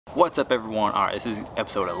What's up, everyone? Alright, this is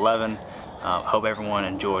episode 11. Hope everyone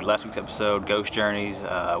enjoyed last week's episode, Ghost Journeys.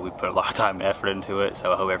 We put a lot of time and effort into it,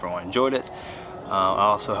 so I hope everyone enjoyed it. I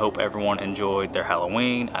also hope everyone enjoyed their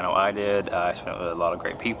Halloween. I know I did. I spent it with a lot of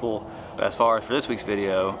great people. But as far as for this week's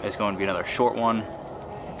video, it's going to be another short one,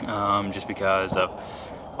 just because of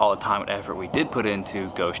all the time and effort we did put into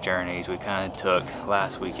Ghost Journeys. We kind of took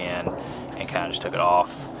last weekend and kind of just took it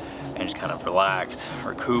off and just kind of relaxed,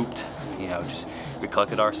 recouped, you know, just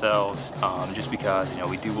recollected ourselves, just because, you know,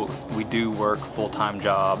 we do work full-time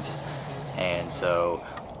jobs, and so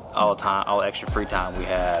all the extra free time we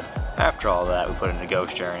had after all that we put into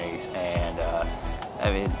Ghost Journeys. And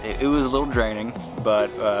I mean, it was a little draining,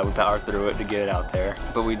 but we powered through it to get it out there.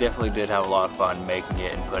 But we definitely did have a lot of fun making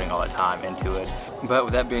it and putting all that time into it. But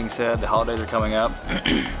with that being said, the holidays are coming up.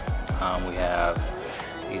 We have,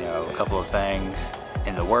 you know, a couple of things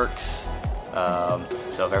in the works.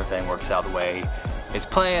 So if everything works out the way it's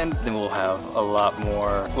planned, then we'll have a lot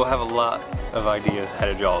of ideas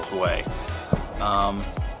headed y'all's way.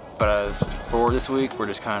 But as for this week, we're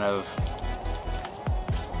just kind of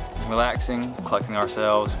relaxing, collecting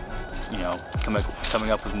ourselves, you know,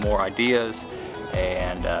 coming up with more ideas,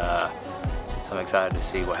 and I'm excited to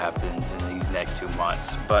see what happens in these next 2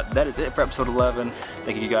 months. But that is it for episode 11.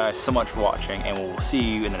 Thank you guys so much for watching, and we'll see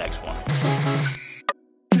you in the next one.